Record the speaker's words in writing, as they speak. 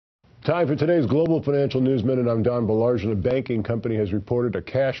Time for today's Global Financial News Minute. I'm Don Baillargeon. A banking company has reported a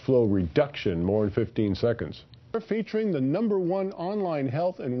cash flow reduction. More in 15 seconds. We're featuring the #1 online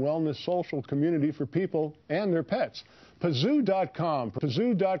health and wellness social community for people and their pets. Pazoo.com.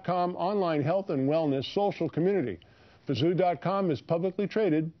 Pazoo.com online health and wellness social community. Pazoo.com is publicly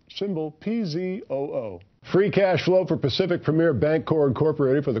traded, symbol PZOO. Free cash flow for Pacific Premier Bancorp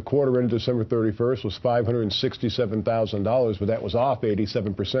Incorporated for the quarter ended December 31st was $567,000, but that was off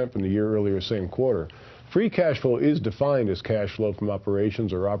 87% from the year earlier same quarter. Free cash flow is defined as cash flow from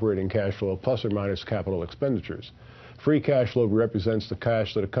operations or operating cash flow plus or minus capital expenditures. Free cash flow represents the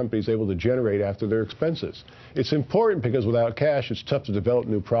cash that a company is able to generate after their expenses. It's important because without cash, it's tough to develop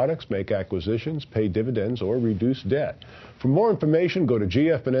new products, make acquisitions, pay dividends, or reduce debt. For more information, go to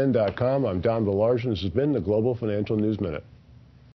gfnn.com. I'm Don Baillargeon. This has been the Global Financial News Minute.